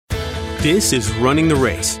This is Running the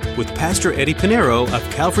Race with Pastor Eddie Pinero of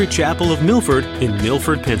Calvary Chapel of Milford in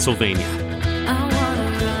Milford, Pennsylvania.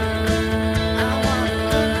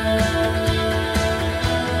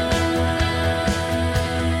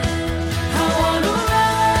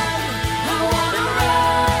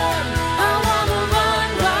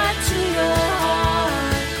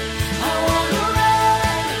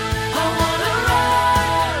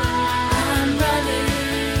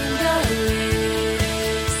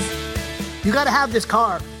 You got to have this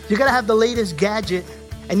car. You got to have the latest gadget.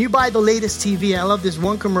 And you buy the latest TV. I love this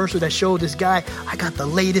one commercial that showed this guy, I got the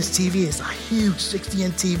latest TV. It's a huge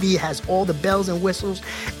 60-inch TV. It has all the bells and whistles.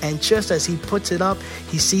 And just as he puts it up,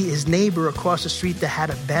 he sees his neighbor across the street that had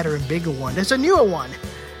a better and bigger one. There's a newer one.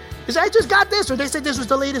 He said, I just got this. Or they said this was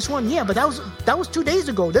the latest one. Yeah, but that was 2 days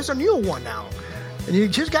ago. There's a newer one now. And you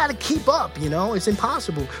just got to keep up, you know. It's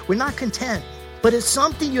impossible. We're not content. But it's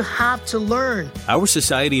something you have to learn. Our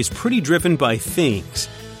society is pretty driven by things,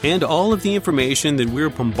 and all of the information that we're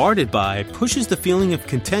bombarded by pushes the feeling of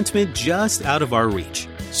contentment just out of our reach.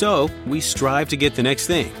 So, we strive to get the next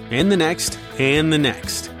thing, and the next, and the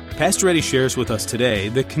next. Pastor Eddie shares with us today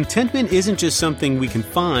that contentment isn't just something we can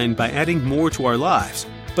find by adding more to our lives,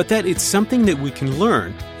 but that it's something that we can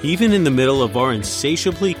learn, even in the middle of our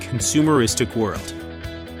insatiably consumeristic world.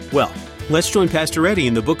 Well, let's join Pastor Eddie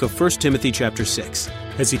in the book of 1 Timothy chapter 6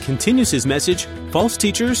 as he continues his message, False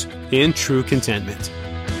Teachers and True Contentment.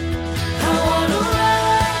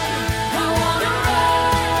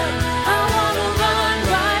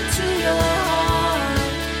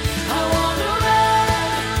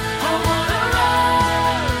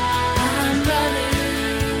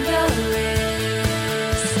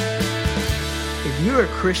 If you're a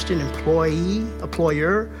Christian employee,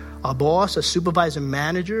 employer, a boss, a supervisor,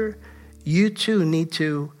 manager, you too need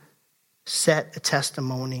to set a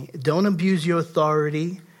testimony. Don't abuse your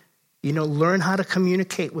authority. Learn how to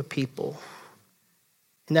communicate with people.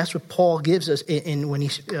 And that's what Paul gives us when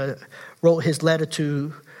he wrote his letter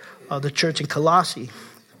to the church in Colossae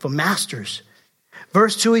for masters.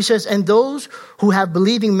 Verse 2, he says, and those who have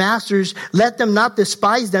believing masters, let them not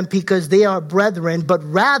despise them because they are brethren, but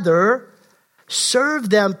rather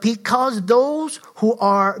serve them because those who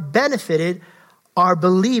are benefited are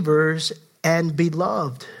believers and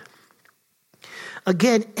beloved.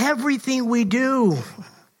 Again, everything we do,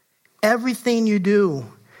 everything you do.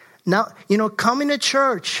 Now, coming to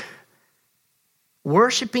church,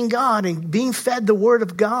 worshiping God and being fed the word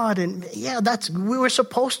of God. And we were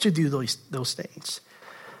supposed to do those things.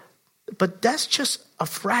 But that's just a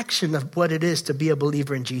fraction of what it is to be a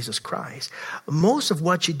believer in Jesus Christ. Most of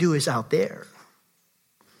what you do is out there.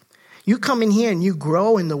 You come in here and you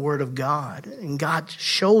grow in the word of God. And God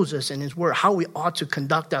shows us in his word how we ought to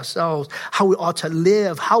conduct ourselves, how we ought to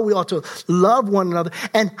live, how we ought to love one another,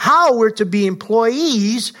 and how we're to be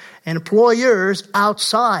employees and employers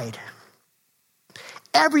outside.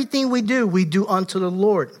 Everything we do unto the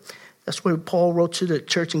Lord. That's what Paul wrote to the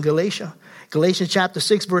church in Galatia. Galatians chapter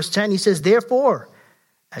 6, verse 10, he says, therefore,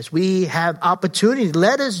 as we have opportunity,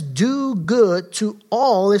 let us do good to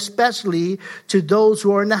all, especially to those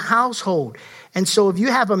who are in the household. And so if you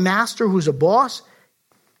have a master who's a boss,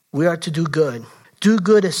 we are to do good. Do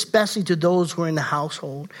good especially to those who are in the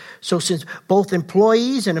household. So since both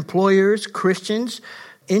employees and employers, Christians,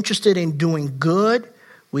 interested in doing good,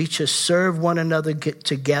 we should serve one another, get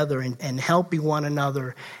together and helping one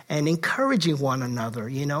another and encouraging one another,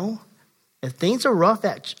 If things are rough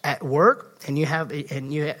at work and you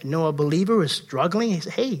know a believer who is struggling, he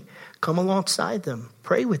says, hey, come alongside them,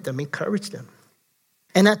 pray with them, encourage them.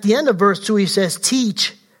 And at the end of verse 2, he says,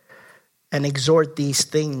 teach and exhort these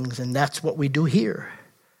things. And that's what we do here.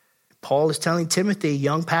 Paul is telling Timothy,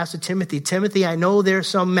 young pastor Timothy, I know there's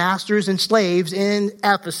some masters and slaves in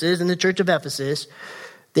Ephesus, in the church of Ephesus.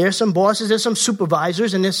 There's some bosses, there's some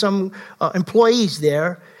supervisors, and there's some employees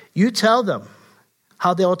there. You tell them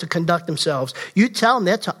how they ought to conduct themselves. You tell them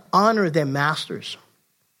they're to honor their masters.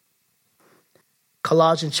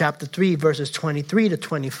 Colossians chapter 3, verses 23 to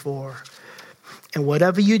 24. And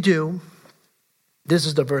whatever you do, this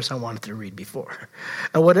is the verse I wanted to read before.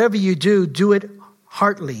 And whatever you do, do it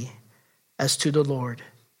heartily as to the Lord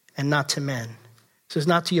and not to men. So it's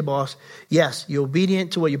not to your boss. Yes, you're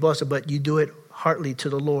obedient to what your boss said, but you do it heartily to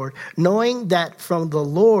the Lord, knowing that from the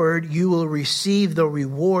Lord you will receive the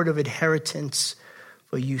reward of inheritance,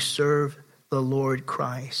 for you serve the Lord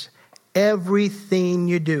Christ. Everything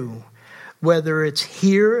you do, whether it's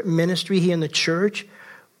here, ministry here in the church,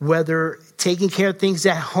 whether taking care of things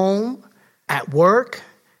at home, at work,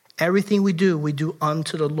 everything we do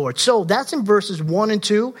unto the Lord. So that's in verses 1 and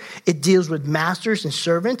 2. It deals with masters and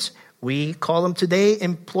servants. We call them today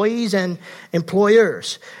employees and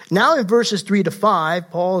employers. Now in verses 3-5,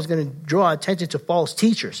 Paul is going to draw attention to false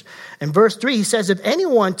teachers. In verse 3, he says, if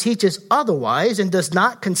anyone teaches otherwise and does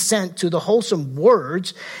not consent to the wholesome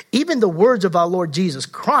words, even the words of our Lord Jesus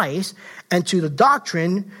Christ, and to the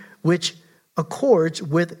doctrine which accords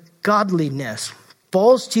with godliness.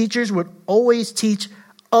 False teachers would always teach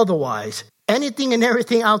otherwise. Anything and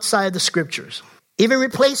everything outside the scriptures. Even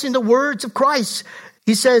replacing the words of Christ.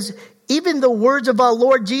 He says, even the words of our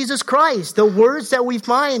Lord Jesus Christ, the words that we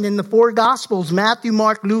find in the four Gospels, Matthew,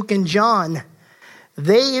 Mark, Luke, and John,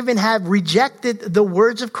 they even have rejected the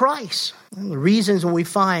words of Christ. And the reasons we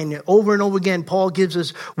find over and over again, Paul gives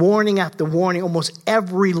us warning after warning. Almost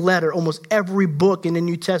every letter, almost every book in the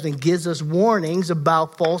New Testament gives us warnings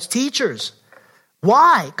about false teachers.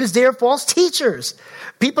 Why? Because they're false teachers.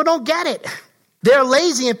 People don't get it. They're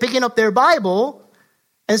lazy in picking up their Bible,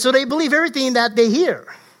 and so they believe everything that they hear.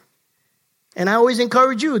 And I always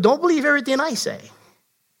encourage you, don't believe everything I say.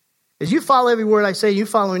 As you follow every word I say, you're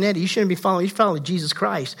following Eddie. You shouldn't be following, you're following Jesus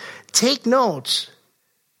Christ. Take notes.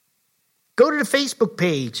 Go to the Facebook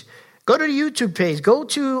page. Go to the YouTube page. Go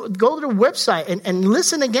to the website and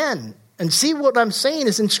listen again and see what I'm saying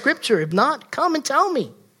is in Scripture. If not, come and tell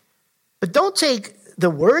me. But don't take the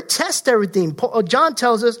word, test everything. John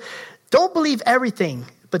tells us, don't believe everything,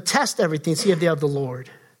 but test everything, see if they are of the Lord.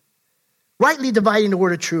 Rightly dividing the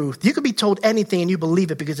word of truth. You could be told anything and you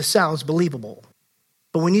believe it because it sounds believable.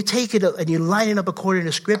 But when you take it and you line it up according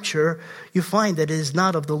to Scripture, you find that it is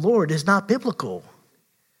not of the Lord. It's not biblical.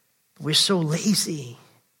 We're so lazy.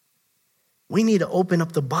 We need to open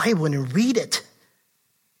up the Bible and read it.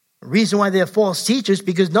 The reason why they're false teachers,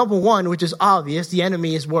 because number one, which is obvious, the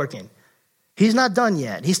enemy is working. He's not done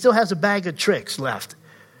yet. He still has a bag of tricks left.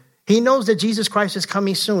 He knows that Jesus Christ is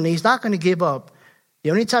coming soon. And he's not going to give up.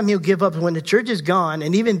 The only time he'll give up is when the church is gone.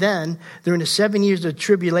 And even then, during the 7 years of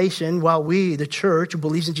tribulation, while we, the church who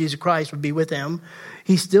believes in Jesus Christ, would be with him,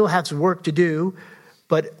 he still has work to do.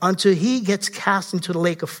 But until he gets cast into the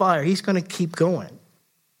lake of fire, he's going to keep going.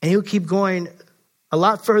 And he'll keep going a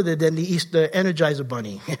lot further than the Energizer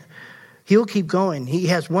Bunny. He'll keep going. He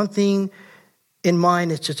has one thing in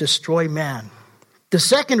mind, is to destroy man. The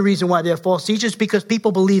second reason why they're false teachers is because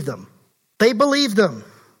people believe them. They believe them.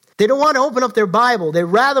 They don't want to open up their Bible. They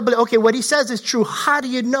rather believe, okay, what he says is true. How do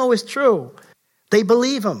you know it's true? They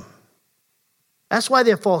believe him. That's why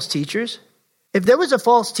they're false teachers. If there was a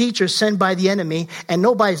false teacher sent by the enemy and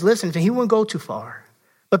nobody's listening to him, he wouldn't go too far.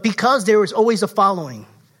 But because there is always a following,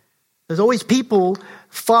 there's always people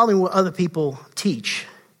following what other people teach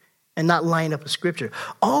and not line up with Scripture.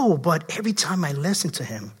 Oh, but every time I listen to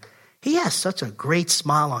him, he has such a great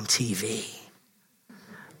smile on TV.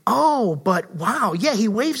 Oh, but wow, yeah, he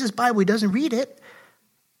waves his Bible, he doesn't read it.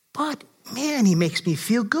 But man, he makes me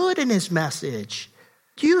feel good in his message.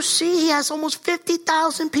 Do you see he has almost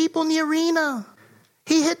 50,000 people in the arena?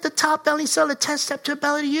 He hit the top bell and he said a 10-step to a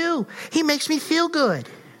belly to you. He makes me feel good.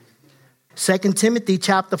 2 Timothy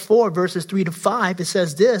chapter 4, verses 3-5, it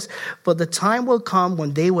says this, "For the time will come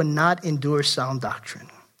when they will not endure sound doctrine."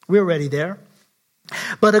 We're already there.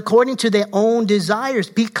 "But according to their own desires,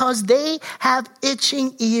 because they have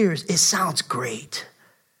itching ears." It sounds great.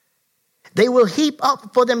 "They will heap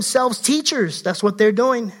up for themselves teachers." That's what they're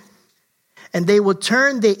doing. "And they will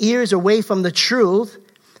turn their ears away from the truth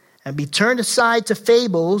and be turned aside to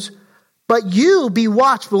fables. But you be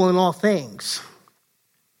watchful in all things."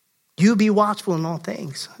 You be watchful in all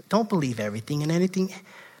things. Don't believe everything and anything.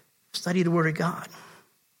 Study the Word of God.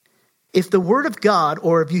 If the Word of God,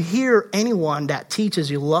 or if you hear anyone that teaches,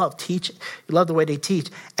 you love the way they teach,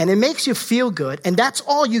 and it makes you feel good, and that's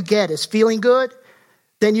all you get is feeling good,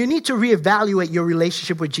 then you need to reevaluate your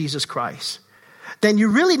relationship with Jesus Christ. Then you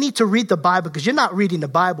really need to read the Bible, because you're not reading the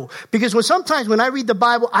Bible. Because sometimes when I read the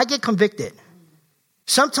Bible, I get convicted.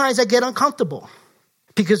 Sometimes I get uncomfortable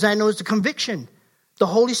because I know it's a conviction. The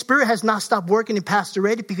Holy Spirit has not stopped working in Pastor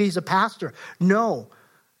Eddie because he's a pastor. No.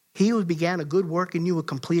 He who began a good work in you will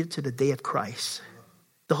complete it to the day of Christ.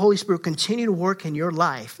 The Holy Spirit will continue to work in your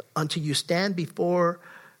life until you stand before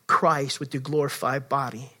Christ with your glorified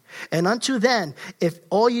body. And until then, if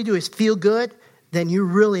all you do is feel good, then you're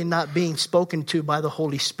really not being spoken to by the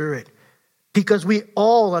Holy Spirit. Because we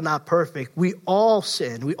all are not perfect. We all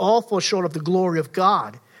sin. We all fall short of the glory of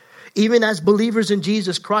God. Even as believers in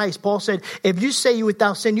Jesus Christ, Paul said, if you say you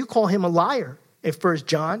without sin, you call him a liar. In 1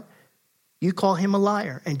 John, you call him a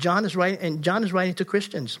liar. And John is writing to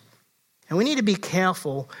Christians. And we need to be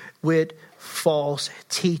careful with false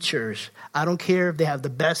teachers. I don't care if they have the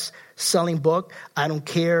best selling book. I don't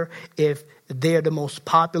care if they're the most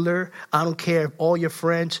popular. I don't care if all your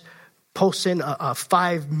friends posting a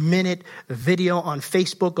 5-minute video on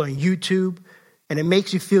Facebook or on YouTube, and it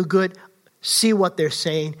makes you feel good, see what they're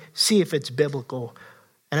saying, see if it's biblical.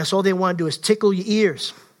 And that's all they want to do is tickle your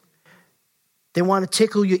ears. They want to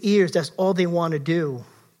tickle your ears. That's all they want to do.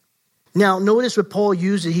 Now, notice what Paul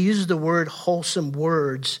uses. He uses the word wholesome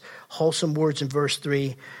words in verse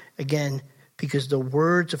 3. Again, because the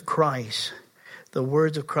words of Christ,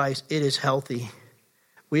 it is healthy.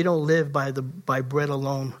 We don't live by bread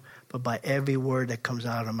alone, but by every word that comes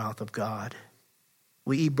out of the mouth of God.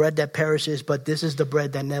 We eat bread that perishes, but this is the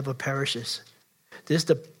bread that never perishes. This is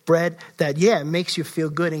the bread that, it makes you feel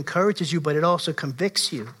good, encourages you, but it also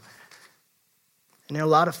convicts you. And there are a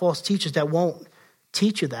lot of false teachers that won't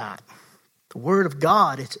teach you that. The word of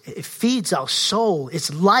God, it feeds our soul.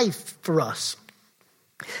 It's life for us.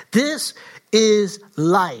 This is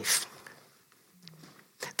life.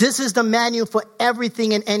 This is the manual for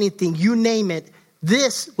everything and anything. You name it.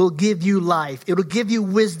 This will give you life. It will give you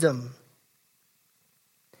wisdom.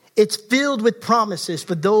 It's filled with promises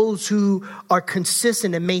for those who are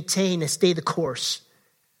consistent and maintain and stay the course.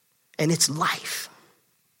 And it's life.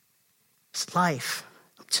 It's life.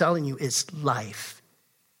 I'm telling you, it's life.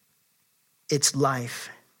 It's life.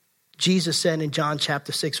 Jesus said in John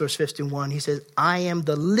chapter 6, verse 51, he says, I am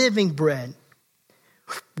the living bread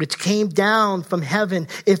which came down from heaven.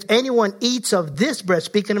 If anyone eats of this bread,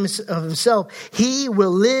 speaking of himself, he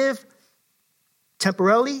will live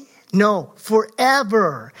temporarily? No,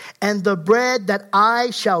 forever. And the bread that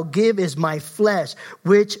I shall give is my flesh,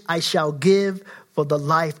 which I shall give for the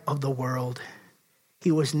life of the world.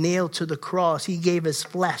 He was nailed to the cross. He gave his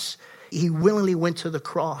flesh. He willingly went to the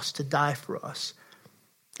cross to die for us.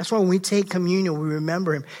 That's why when we take communion, we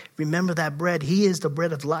remember him. Remember that bread. He is the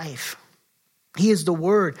bread of life. He is the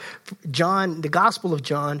word. John, the Gospel of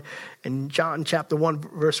John, in John chapter 1,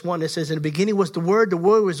 verse 1, it says, in the beginning was the Word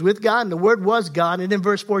was with God, and the Word was God. And in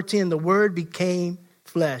verse 14, the Word became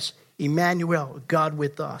flesh. Emmanuel, God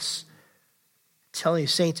with us. I'm telling you,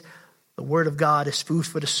 saints, the Word of God is food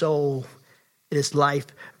for the soul. It is life.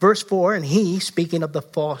 Verse 4, and he, speaking of the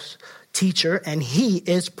false teacher, and he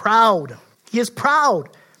is proud. He is proud.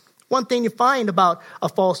 One thing you find about a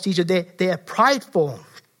false teacher, they are prideful.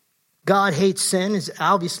 God hates sin. Is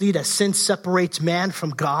obviously that sin separates man from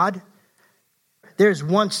God. There's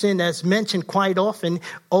one sin that's mentioned quite often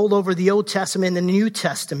all over the Old Testament and the New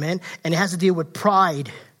Testament, and it has to deal with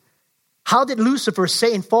pride. How did Lucifer,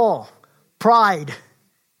 Satan, fall? Pride.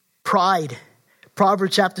 Pride.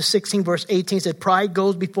 Proverbs chapter 16, verse 18 said, pride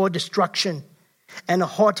goes before destruction, and a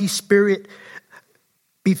haughty spirit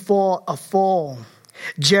before a fall.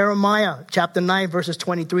 Jeremiah chapter 9, verses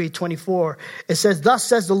 23, 24. It says, thus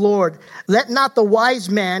says the Lord, let not the wise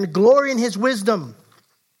man glory in his wisdom.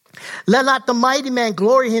 Let not the mighty man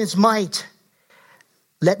glory in his might.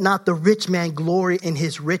 Let not the rich man glory in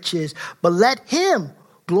his riches, but let him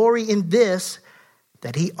glory in this,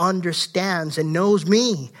 that he understands and knows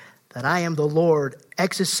me, that I am the Lord,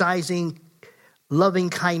 exercising loving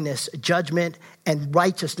kindness, judgment, and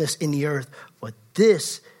righteousness in the earth.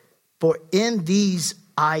 For in these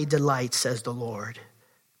I delight, says the Lord.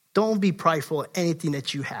 Don't be prideful of anything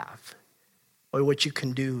that you have or what you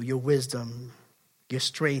can do, your wisdom, your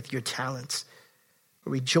strength, your talents.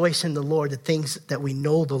 Rejoice in the Lord, the things that we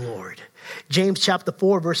know the Lord. James chapter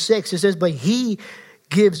 4, verse 6, it says, but he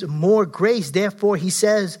gives more grace. Therefore, he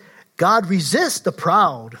says, God resists the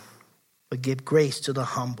proud, but give grace to the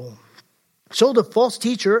humble. So the false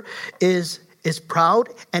teacher is proud,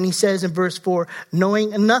 and he says in verse 4, knowing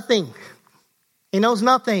nothing. He knows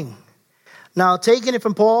nothing. Now, taking it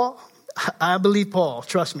from Paul, I believe Paul,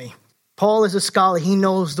 trust me. Paul is a scholar. He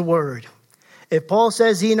knows the word. If Paul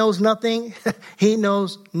says he knows nothing, he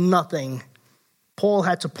knows nothing. Paul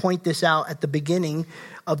had to point this out at the beginning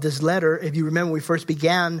of this letter. If you remember, we first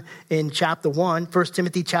began in chapter 1, 1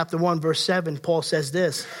 Timothy chapter 1, verse 7. Paul says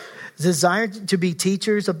this, desired to be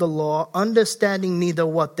teachers of the law, understanding neither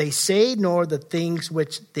what they say nor the things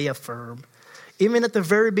which they affirm. Even at the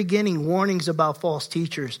very beginning, warnings about false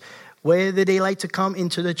teachers, whether they like to come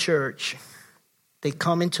into the church. They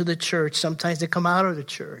come into the church. Sometimes they come out of the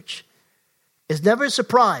church. It's never a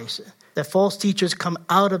surprise that false teachers come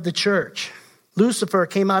out of the church. Lucifer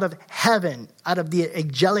came out of heaven, out of the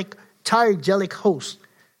entire angelic host.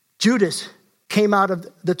 Judas came out of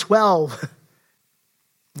the 12.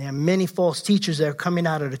 There are many false teachers that are coming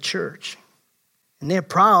out of the church. And they're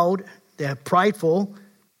proud, they're prideful,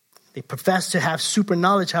 they profess to have super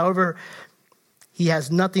knowledge. However, he has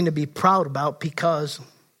nothing to be proud about because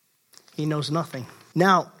he knows nothing.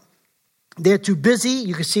 Now, They're too busy.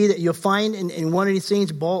 You can see that you'll find in one of these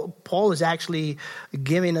things, Paul is actually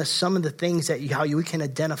giving us some of the things that how we can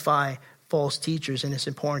identify false teachers, and it's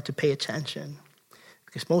important to pay attention.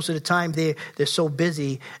 Because most of the time they're so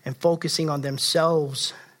busy and focusing on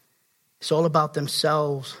themselves. It's all about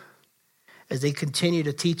themselves as they continue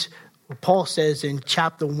to teach what Paul says in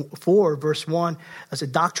chapter 4, verse 1, as the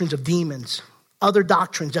doctrines of demons. Other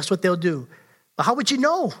doctrines, that's what they'll do. But how would you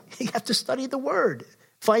know? You have to study the word.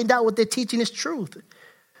 Find out what they're teaching is truth.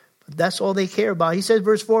 But that's all they care about. He says,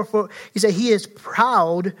 verse 4, he said, he is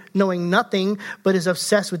proud, knowing nothing, but is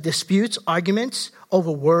obsessed with disputes, arguments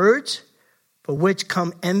over words, for which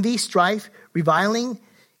come envy, strife, reviling,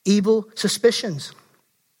 evil suspicions.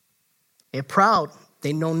 They're proud.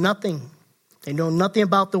 They know nothing. They know nothing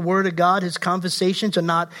about the word of God. His conversations are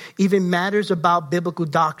not even matters about biblical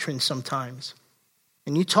doctrine sometimes.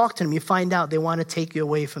 And you talk to them, you find out they want to take you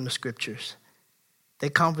away from the scriptures. Their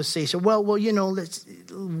conversation, well,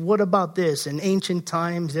 what about this? In ancient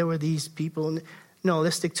times, there were these people. No,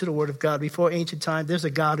 let's stick to the word of God. Before ancient times, there's a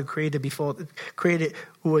God who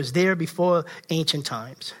was there before ancient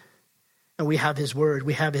times. And we have his word,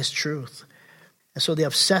 we have his truth. And so they're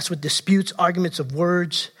obsessed with disputes, arguments of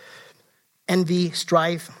words, envy,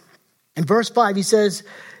 strife. In verse 5, he says,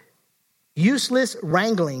 useless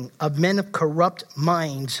wrangling of men of corrupt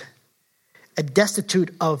minds,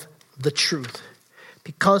 destitute of the truth.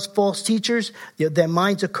 Because false teachers, their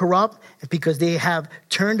minds are corrupt, and because they have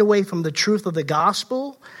turned away from the truth of the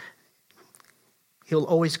gospel, he'll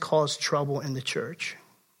always cause trouble in the church.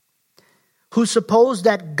 Who suppose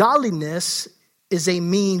that godliness is a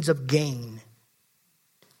means of gain.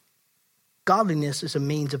 Godliness is a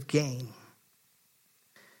means of gain.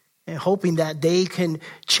 And hoping that they can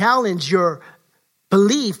challenge your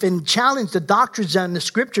belief and challenge the doctrines and the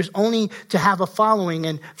scriptures only to have a following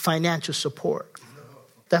and financial support.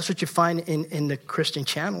 That's what you find in the Christian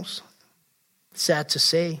channels. Sad to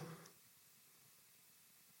say.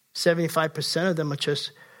 75% of them are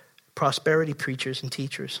just prosperity preachers and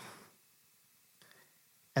teachers.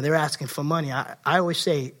 And they're asking for money. I always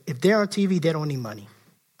say, if they're on TV, they don't need money.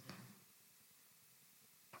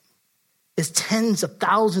 It's tens of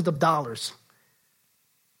thousands of dollars.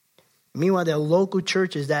 Meanwhile, there are local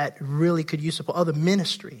churches that really could use support, other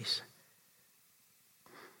ministries.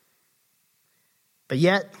 But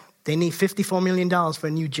yet, they need $54 million for a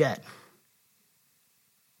new jet.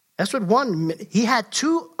 That's what he had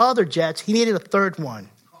 2 other jets. He needed a third one.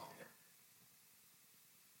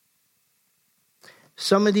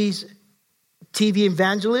 Some of these TV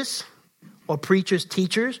evangelists or preachers,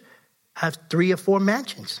 teachers, have 3 or 4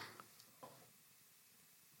 mansions.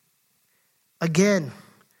 Again,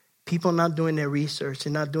 people not doing their research.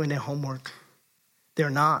 They're not doing their homework. They're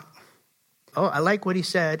not. Oh, I like what he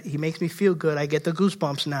said. He makes me feel good. I get the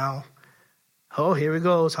goosebumps now. Oh, here he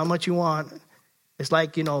goes. How much you want? It's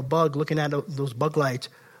like, a bug looking at those bug lights.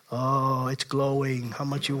 Oh, it's glowing. How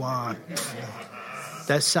much you want?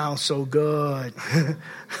 That sounds so good.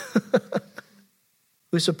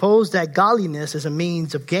 We suppose that godliness is a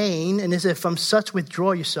means of gain. And is it from such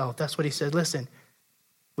withdraw yourself? That's what he said. Listen,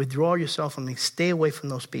 withdraw yourself from me. Stay away from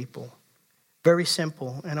those people. Very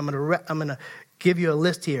simple. And I'm going to give you a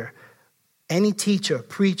list here. Any teacher,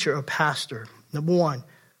 preacher, or pastor, number 1,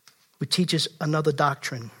 who teaches another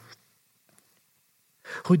doctrine,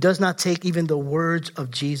 who does not take even the words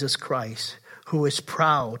of Jesus Christ, who is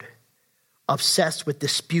proud, obsessed with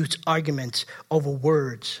disputes, arguments over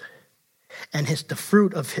words, and the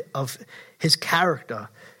fruit of his character,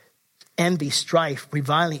 envy, strife,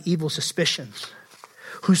 reviling, evil suspicions,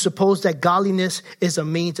 who suppose that godliness is a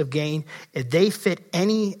means of gain. If they fit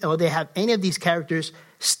any, or they have any of these characters,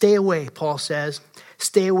 stay away, Paul says.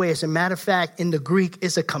 Stay away. As a matter of fact, in the Greek,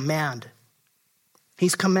 it's a command.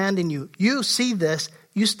 He's commanding you. You see this,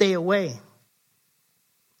 you stay away.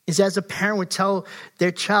 It's as a parent would tell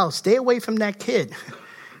their child, stay away from that kid.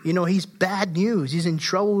 He's bad news. He's in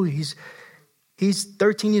trouble. He's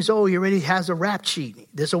 13 years old. He already has a rap sheet.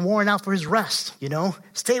 There's a warrant out for his arrest,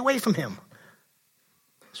 Stay away from him.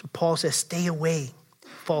 So Paul says, stay away,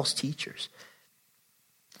 false teachers.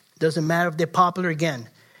 Doesn't matter if they're popular. Again,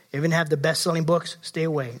 even have the best-selling books, stay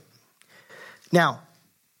away. Now,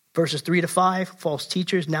 verses 3 to 5, false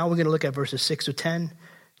teachers. Now we're going to look at verses 6 to 10,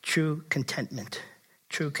 true contentment.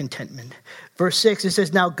 True contentment. Verse 6, it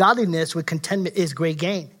says, now godliness with contentment is great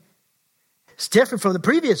gain. It's different from the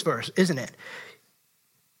previous verse, isn't it?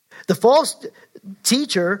 The false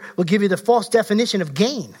teacher will give you the false definition of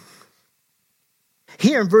gain.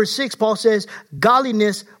 Here in verse 6, Paul says,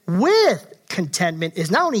 godliness with contentment is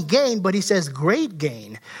not only gain, but he says great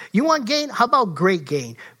gain. You want gain? How about great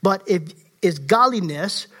gain? But if it's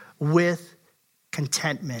godliness with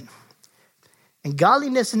contentment. And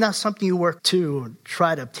godliness is not something you work to or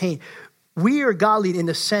try to obtain. We are godly in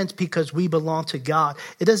the sense because we belong to God.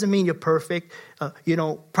 It doesn't mean you're perfect.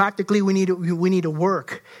 Practically we need to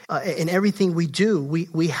work in everything we do.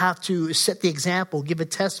 We have to set the example, give a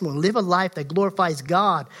testimony, live a life that glorifies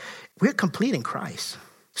God. We're complete in Christ.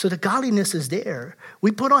 So the godliness is there.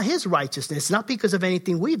 We put on his righteousness, not because of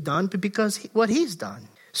anything we've done, but because what he's done.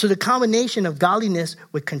 So the combination of godliness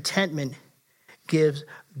with contentment gives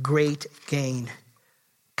great gain.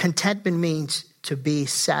 Contentment means to be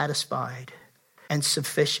satisfied and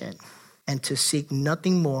sufficient and to seek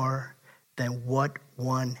nothing more than what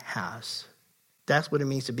one has. That's what it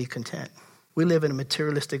means to be content. We live in a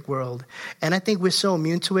materialistic world, and I think we're so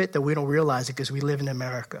immune to it that we don't realize it because we live in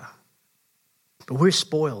America. But we're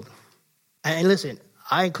spoiled. And listen,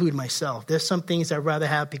 I include myself. There's some things I'd rather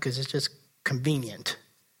have because it's just convenient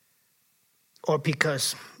or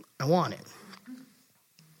because I want it.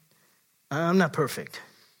 I'm not perfect.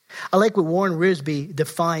 I like what Warren Wiersbe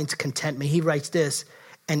defines contentment. He writes this: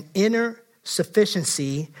 an inner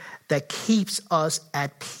sufficiency that keeps us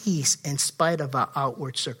at peace in spite of our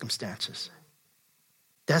outward circumstances.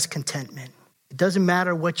 That's contentment. It doesn't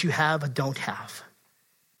matter what you have or don't have.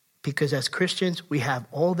 Because as Christians, we have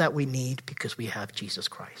all that we need because we have Jesus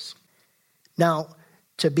Christ. Now,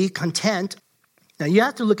 to be content, now you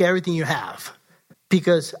have to look at everything you have.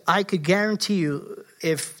 Because I could guarantee you,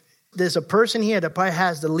 if there's a person here that probably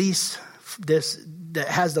has the least, that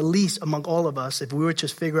has the least among all of us, if we were to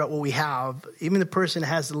just figure out what we have, even the person that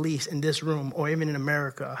has the least in this room or even in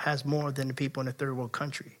America has more than the people in a third world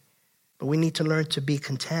country. But we need to learn to be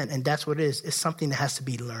content, and that's what it is. It's something that has to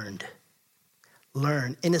be learned.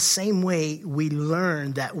 Learn. In the same way we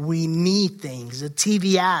learn that we need things, the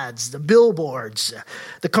TV ads, the billboards,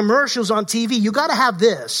 the commercials on TV, you got to have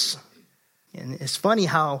this. And it's funny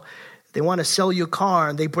how they want to sell you a car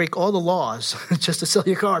and they break all the laws just to sell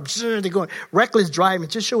your car. They're going reckless driving,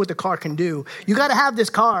 just show what the car can do. You got to have this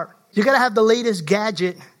car. You got to have the latest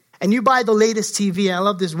gadget. And you buy the latest TV. I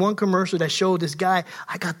love this one commercial that showed this guy,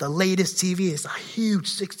 I got the latest TV. It's a huge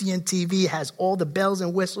 60-inch TV. It has all the bells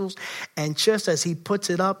and whistles. And just as he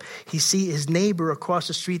puts it up, he sees his neighbor across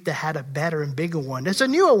the street that had a better and bigger one. There's a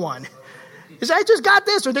newer one. He said, I just got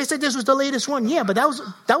this. Or they said this was the latest one. Yeah, but that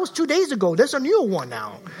was 2 days ago. There's a newer one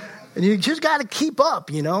now. And you just got to keep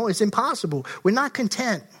up, It's impossible. We're not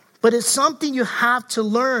content. But it's something you have to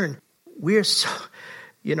learn. We're so,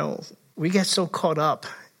 we get so caught up.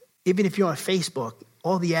 Even if you're on Facebook,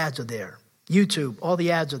 all the ads are there. YouTube, all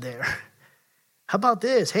the ads are there. How about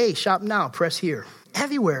this? Hey, shop now, press here.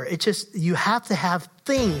 Everywhere. It's just, you have to have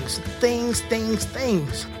things.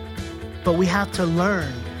 But we have to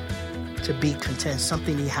learn to be content,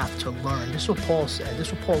 something you have to learn. This is what Paul said. This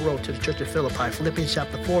is what Paul wrote to the church of Philippi. Philippians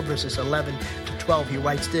chapter 4, verses 11 to 12. He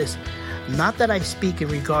writes this: not that I speak in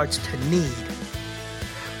regards to need,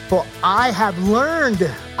 for I have learned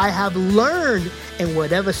in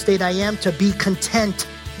whatever state I am to be content.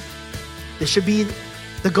 This should be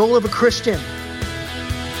the goal of a Christian.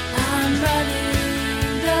 I'm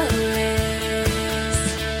running the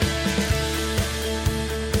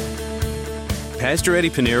race. Pastor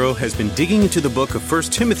Eddie Pinero has been digging into the book of 1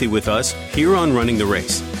 Timothy with us here on Running the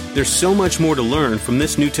Race. There's so much more to learn from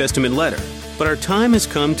this New Testament letter, but our time has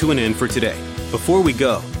come to an end for today. Before we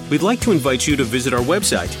go, we'd like to invite you to visit our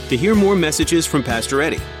website to hear more messages from Pastor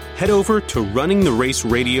Eddie. Head over to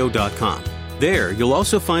runningtheraceradio.com. There, you'll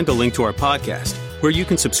also find a link to our podcast, where you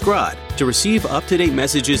can subscribe to receive up-to-date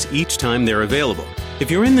messages each time they're available.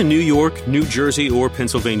 If you're in the New York, New Jersey, or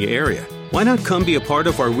Pennsylvania area, why not come be a part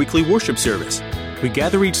of our weekly worship service? We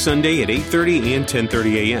gather each Sunday at 8:30 and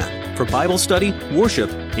 10:30 a.m. for Bible study,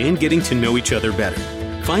 worship, and getting to know each other better.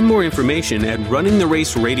 Find more information at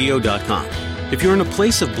runningtheraceradio.com. If you're in a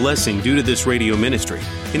place of blessing due to this radio ministry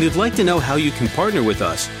and you'd like to know how you can partner with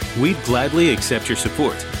us, we'd gladly accept your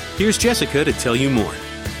support. Here's Jessica to tell you more.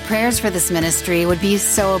 Prayers for this ministry would be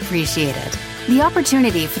so appreciated. The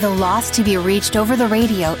opportunity for the lost to be reached over the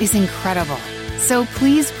radio is incredible. So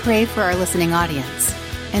please pray for our listening audience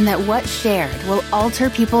and that what's shared will alter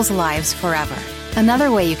people's lives forever. Another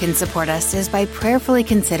way you can support us is by prayerfully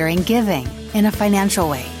considering giving in a financial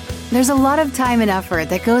way. There's a lot of time and effort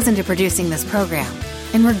that goes into producing this program,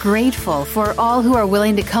 and we're grateful for all who are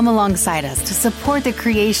willing to come alongside us to support the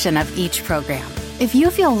creation of each program. If you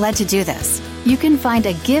feel led to do this, you can find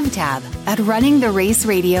a Give tab at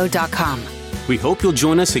runningtheraceradio.com. We hope you'll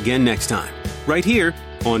join us again next time, right here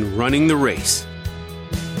on Running the Race.